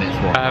lunch, and it's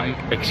what, like...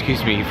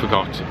 Excuse me, you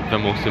forgot the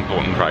most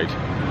important ride.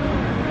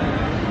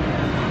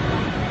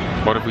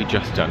 What have we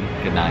just done?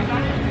 Good night.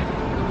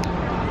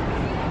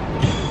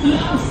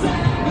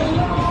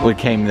 We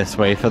came this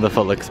way for the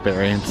full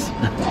experience.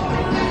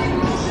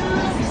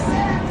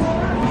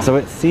 So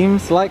it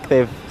seems like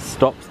they've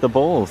stopped the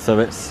ball, so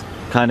it's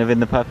kind of in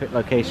the perfect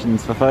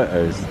locations for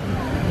photos.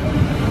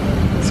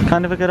 It's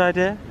kind of a good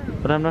idea,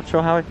 but I'm not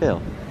sure how I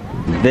feel.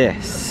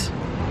 This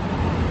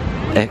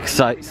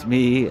excites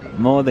me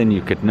more than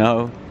you could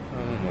know.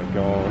 Oh my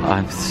god.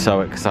 I'm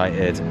so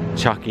excited.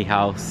 Chucky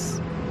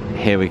House,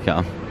 here we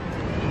come.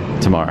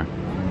 Tomorrow.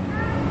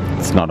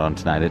 It's not on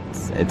tonight,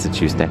 it's a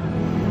Tuesday.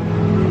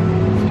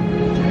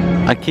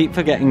 I keep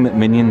forgetting that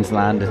Minions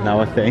Land is now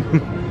a thing.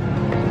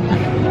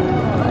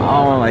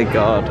 Oh my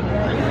god.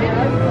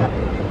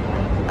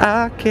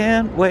 I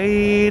can't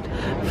wait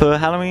for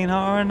Halloween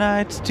Horror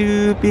Nights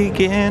to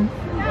begin.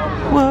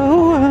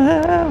 Whoa,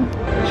 whoa.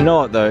 Do you know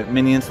what though?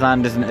 Minions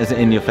Land isn't as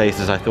in your face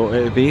as I thought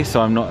it would be,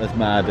 so I'm not as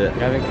mad at...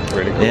 Yeah, I think it's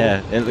really cool.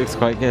 Yeah, it looks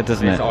quite good,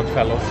 doesn't it? It's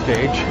Oddfellows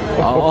stage.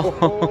 Oh,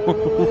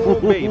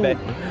 baby.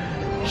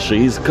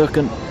 She's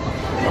cooking.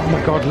 Oh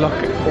my god, look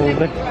at all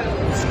the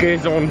scare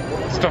zone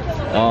stuff.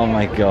 Oh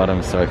my god,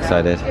 I'm so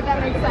excited. If that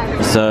makes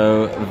sense.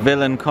 So,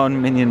 Villain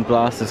Con Minion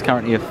Blast is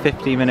currently a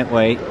 50-minute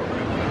wait.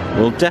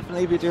 We'll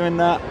definitely be doing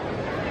that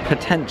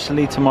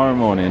potentially tomorrow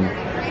morning.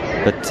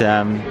 But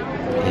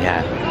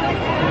yeah,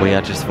 we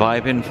are just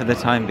vibing for the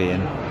time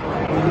being.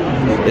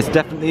 It's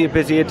definitely a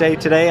busier day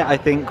today. I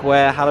think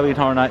where Halloween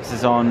Horror Nights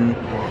is on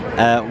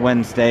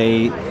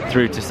Wednesday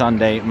through to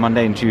Sunday,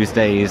 Monday and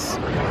Tuesdays,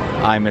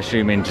 I'm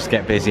assuming just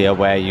get busier,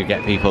 where you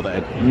get people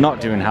that are not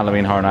doing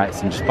Halloween Horror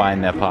Nights and just buying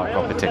their park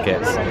hopper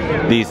tickets.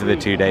 These are the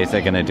 2 days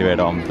they're going to do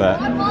it on, but...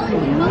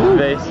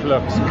 This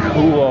looks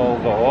cool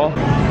though.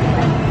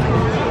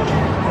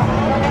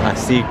 I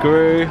see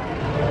Gru.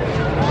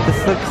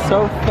 This looks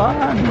so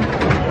fun.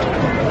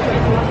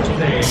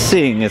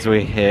 Seeing as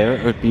we're here,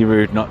 it would be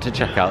rude not to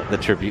check out the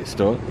tribute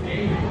store.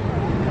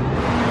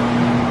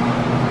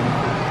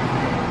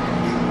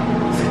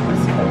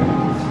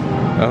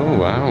 Oh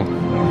wow.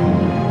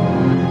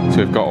 So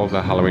we've got all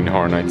the Halloween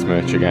Horror Nights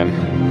merch again.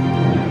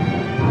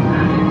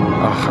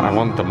 Ugh, I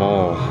want them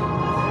all.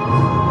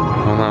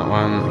 I want that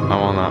one, I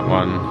want that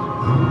one.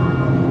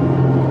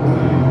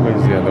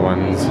 Where's the other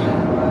ones?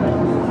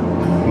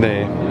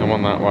 There, I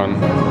want that one.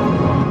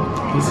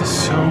 These are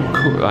so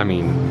cool, I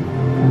mean...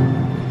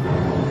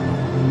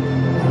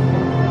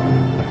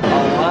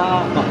 Oh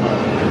wow!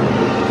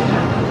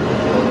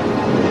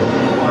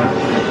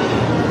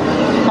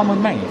 Come with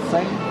me,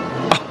 see?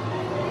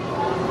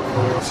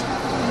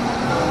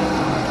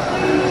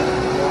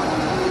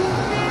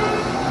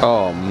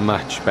 Oh,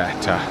 much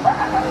better.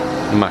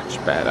 Much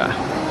better.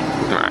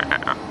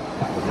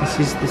 This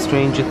is the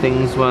Stranger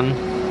Things one,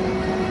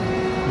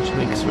 which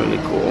looks really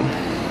cool.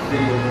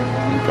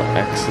 You've got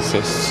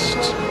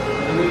Exorcist,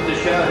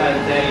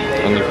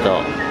 and you've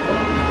got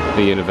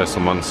the Universal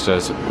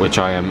Monsters, which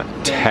I am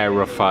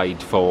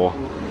terrified for.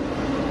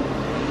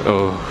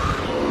 Oh.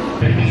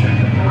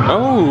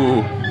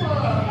 Oh!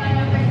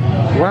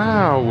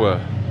 Wow!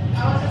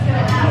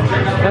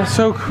 That's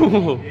so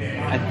cool!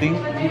 I think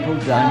people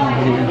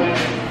die here.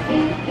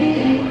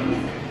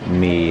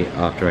 Me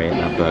after I ate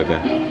that burger. I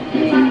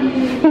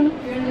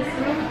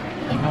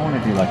think I want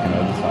to do like an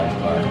oversized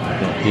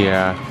burger.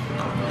 Yeah.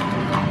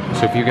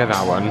 So if you get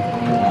that one,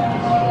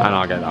 and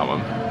I'll get that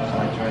one.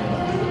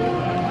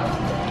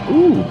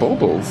 Ooh,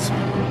 baubles.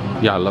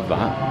 Yeah, I love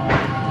that.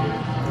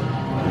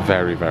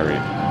 Very, very.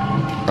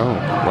 Oh,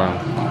 wow.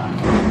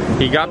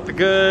 He got the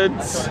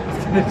goods.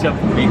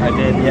 I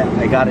did, yeah.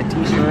 I got a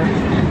t-shirt.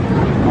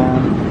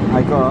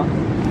 I got...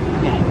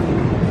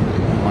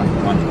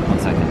 One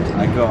second.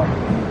 I got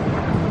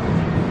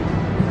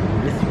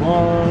this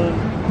one.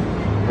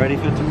 Ready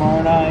for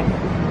tomorrow night.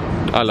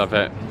 I love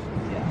it.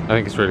 I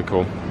think it's really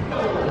cool.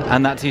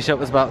 And that t-shirt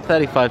was about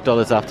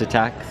 $35 after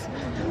tax.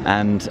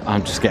 And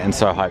I'm just getting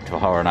so hyped for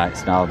Horror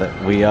Nights now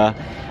that we are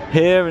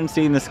here and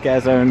seeing the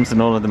scare zones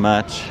and all of the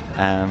merch.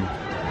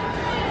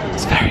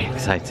 It's very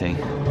exciting,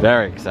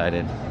 very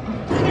excited.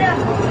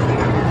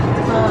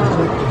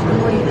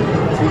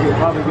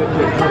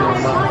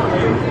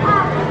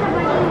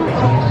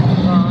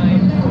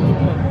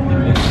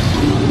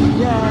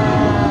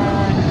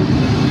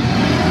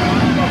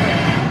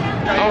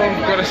 Oh,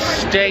 I've got a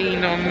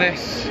stain on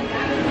this.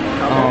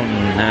 Oh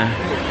no.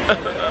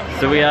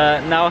 So we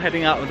are now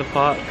heading out of the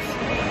parks.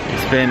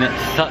 It's been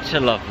such a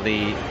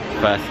lovely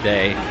first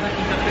day.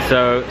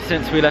 So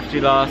since we left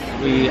you last,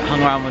 we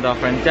hung around with our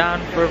friend Dan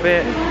for a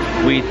bit.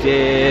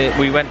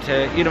 We went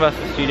to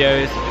Universal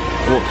Studios,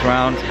 walked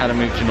around, had a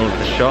mooch in all of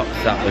the shops.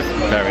 That was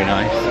very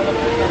nice.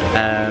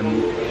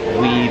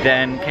 We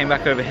then came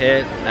back over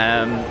here,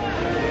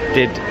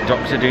 did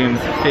Doctor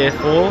Doom's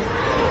Fearful.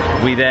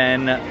 We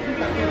then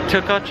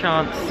took our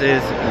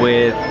chances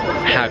with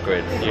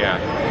Hagrid's. Yeah.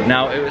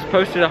 Now it was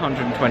posted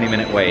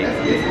 120-minute wait,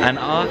 and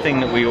our thing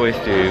that we always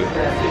do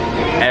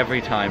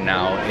every time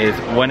now is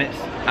when it's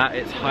at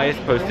its highest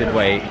posted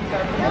wait,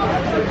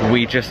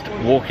 we just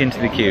walk into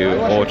the queue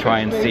or try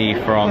and see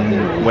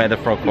from where the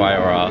Frog Choir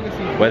are,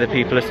 whether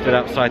people are stood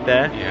outside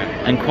there.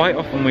 Yeah. And quite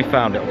often we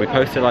found it. We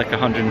posted like a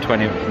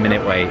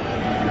 120-minute wait,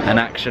 and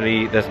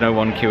actually there's no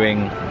one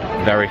queuing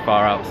very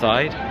far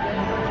outside.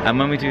 And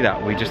when we do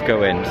that, we just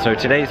go in. So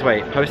today's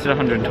wait, posted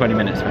 120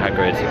 minutes for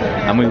Hagrid,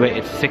 and we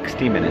waited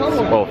 60 minutes,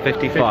 or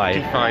 55.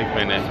 55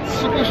 minutes.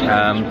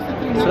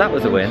 So that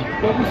was a win.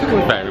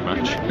 Very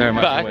much. Very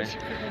much a But win.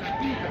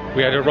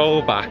 we had a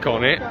roll back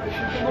on it.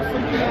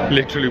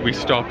 Literally, we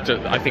stopped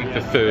at, I think,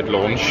 the third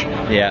launch.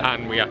 Yeah.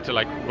 And we had to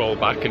like roll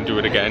back and do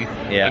it again.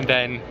 Yeah. And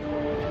then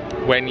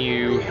when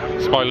you,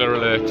 spoiler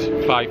alert,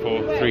 5,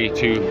 4, 3,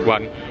 2,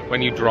 1,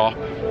 when you drop,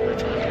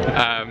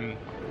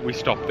 we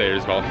stopped there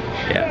as well.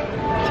 Yeah,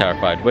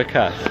 terrified. We're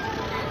cursed.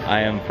 I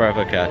am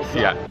forever cursed.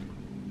 Yeah.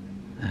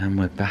 And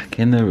we're back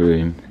in the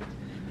room.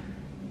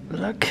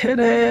 Look at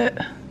it.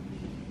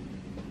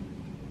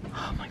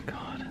 Oh my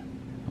god.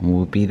 And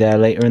we'll be there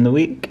later in the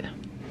week.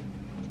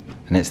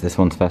 And it's this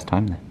one's first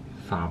time there.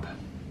 Fab.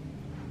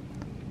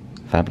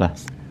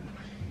 Fabulous.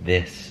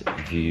 This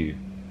view.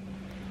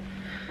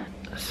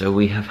 So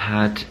we have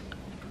had,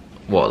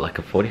 what, like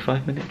a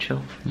 45-minute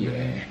chill?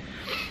 Yeah.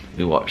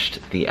 We watched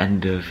the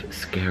end of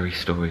Scary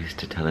Stories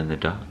to Tell in the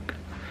Dark,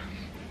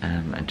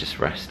 and just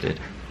rested.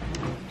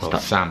 Well,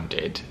 Sam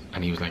did,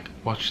 and he was like,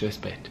 watch this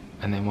bit,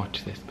 and then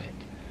watch this bit.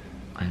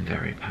 I'm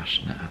very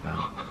passionate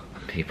about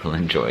people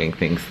enjoying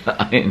things that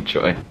I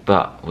enjoy.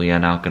 But we are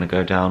now going to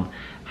go down,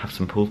 have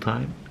some pool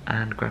time,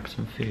 and grab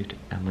some food,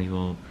 and we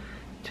will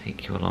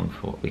take you along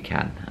for what we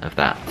can of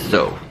that.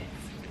 So,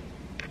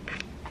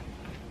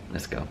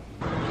 let's go.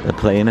 They're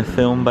playing a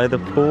film by the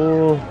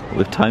pool.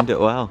 We've timed it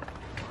well.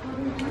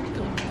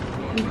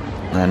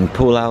 And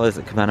pool hours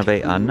at Cabana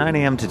Bay are 9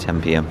 AM to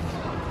 10 PM.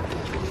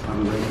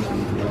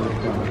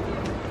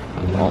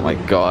 Oh my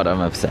god, I'm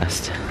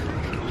obsessed.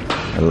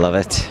 I love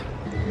it.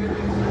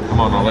 I'm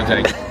on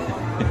holiday.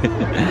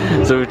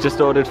 So we've just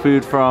ordered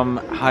food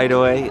from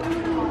Hideaway.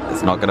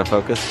 It's not gonna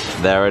focus.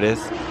 There it is.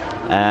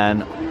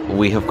 And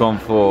we have gone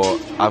for,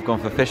 I've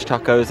gone for fish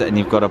tacos, and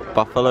you've got a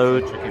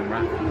buffalo chicken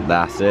wrap.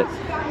 That's it.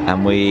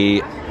 And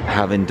we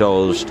have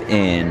indulged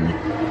in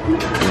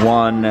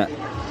one,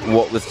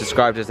 what was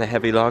described as a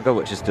heavy lager,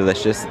 which is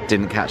delicious.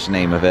 Didn't catch the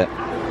name of it.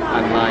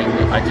 And mine,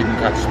 I didn't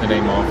catch the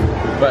name of.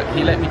 But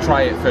he let me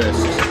try it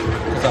first.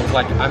 Because I was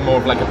like, I'm more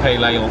of like a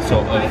pale ale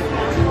sort of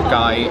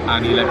guy.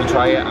 And he let me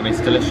try it, and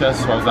it's delicious.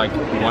 So I was like,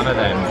 one of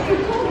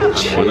them.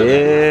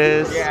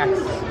 Cheers. Yes.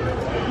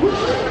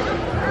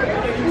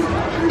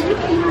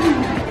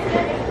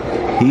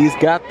 He's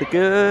got the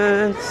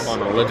goods.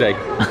 I'm on holiday.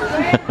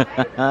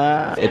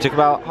 It took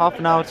about half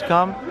an hour to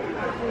come.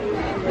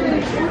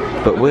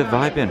 But we're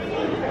vibing.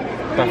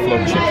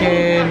 Buffalo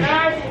chicken.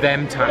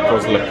 Them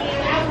tacos look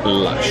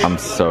lush. I'm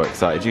so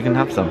excited. You can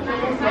have some.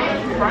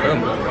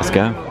 Let's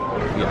go.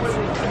 Yes.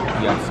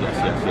 Yes, yes,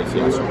 yes, yes,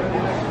 yes.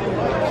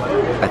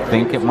 I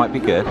think it might be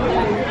good.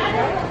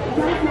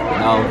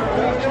 Now,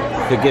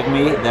 forgive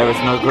me, there is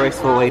no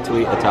graceful way to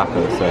eat a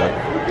taco, so...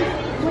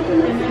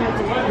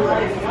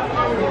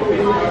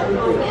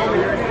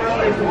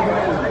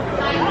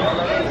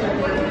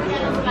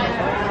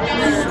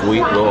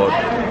 Sweet Lord.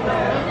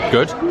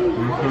 Good?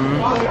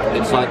 Mm-hmm.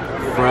 It's like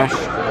fresh.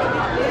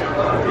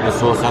 The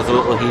sauce has a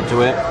little heat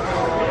to it.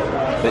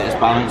 Bit is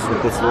balanced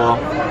with this raw.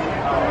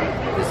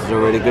 This is a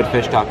really good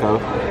fish taco.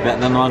 Better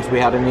than the ones we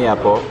had in the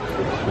airport.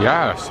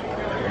 Yes.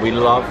 We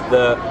love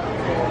the,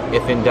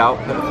 if in doubt,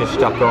 put a fish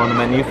taco on the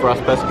menu for us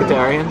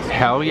pescatarians.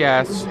 Hell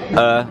yes.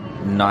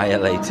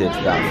 Annihilated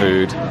that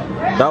food.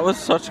 That was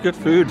such good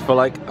food for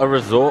like a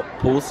resort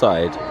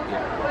poolside.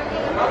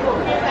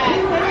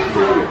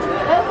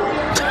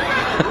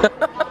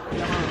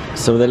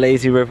 So the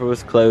lazy river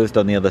was closed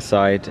on the other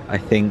side. I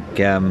think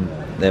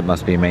there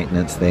must be a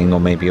maintenance thing or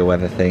maybe a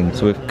weather thing.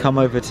 So we've come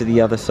over to the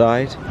other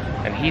side.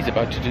 And he's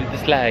about to do the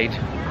slide.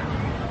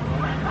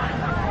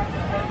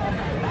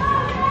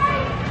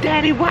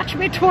 Daddy, watch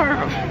me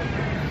twirl.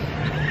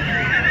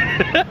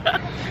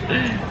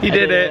 You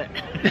did it.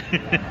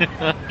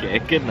 Okay,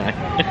 good night.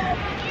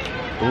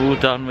 All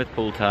done with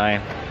pool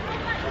time.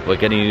 We're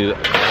going to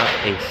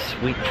have a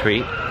sweet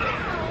treat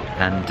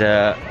and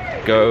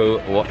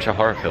go watch a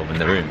horror film in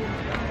the room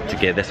to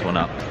gear this one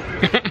up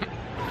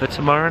for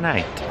tomorrow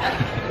night.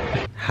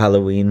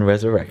 Halloween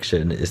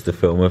Resurrection is the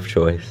film of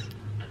choice.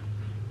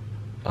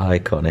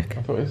 Iconic.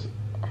 I thought it was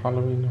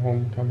Halloween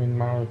Homecoming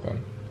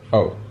Marathon.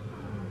 Oh,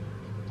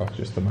 that's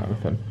just the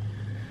marathon.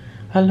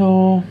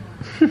 Hello.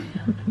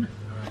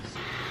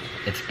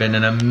 It's been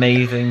an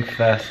amazing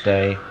first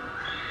day.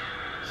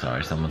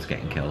 Sorry, someone's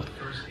getting killed.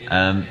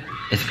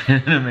 It's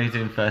been an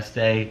amazing first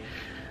day.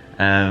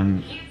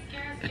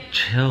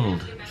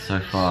 Chilled so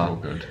far. So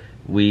good.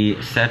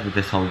 We said with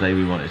this holiday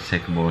we wanted to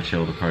take a more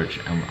chilled approach,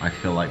 and I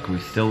feel like we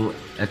still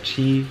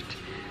achieved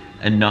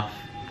enough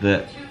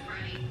that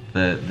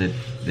the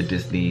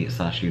Disney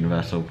 /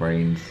 Universal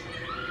brains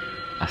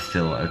are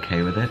still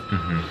okay with it.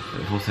 Mm-hmm.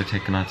 We've also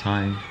taken our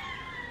time.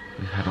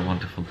 We've had a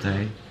wonderful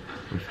day.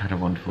 We've had a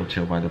wonderful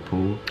chill by the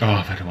pool. Oh,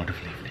 I've had a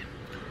wonderful evening.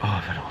 Oh,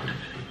 I've had a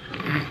wonderful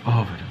evening. Oh,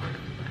 I've had a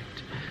wonderful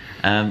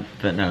night.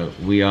 But no,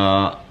 we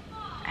are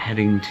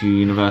heading to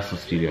Universal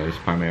Studios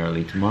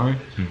primarily tomorrow.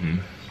 Mm-hmm.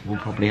 We'll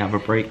probably have a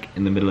break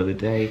in the middle of the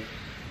day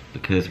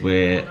because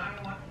we're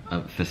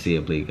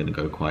foreseeably going to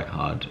go quite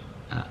hard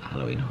at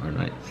Halloween Horror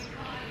Nights.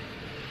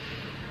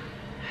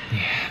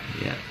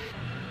 Yeah.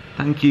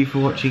 Thank you for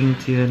watching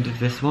to the end of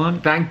this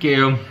one. Thank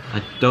you.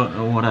 I don't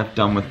know what I've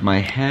done with my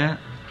hair,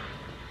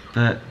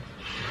 but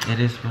it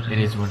is what it is.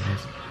 It is what it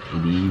is.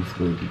 It is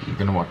what it is. We're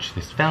gonna watch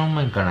this film,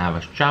 we're gonna have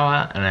a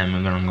shower, and then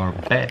we're gonna go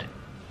to bed.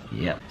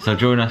 Yeah. So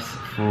join us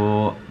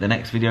for the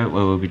next video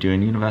where we'll be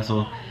doing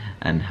Universal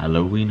and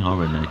Halloween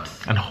Horror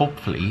Nights. And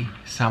hopefully,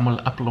 Sam will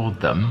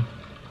upload them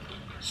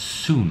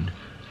soon.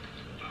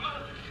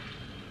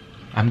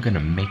 I'm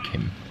gonna make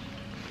him.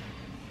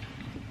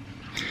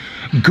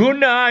 Good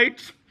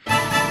night!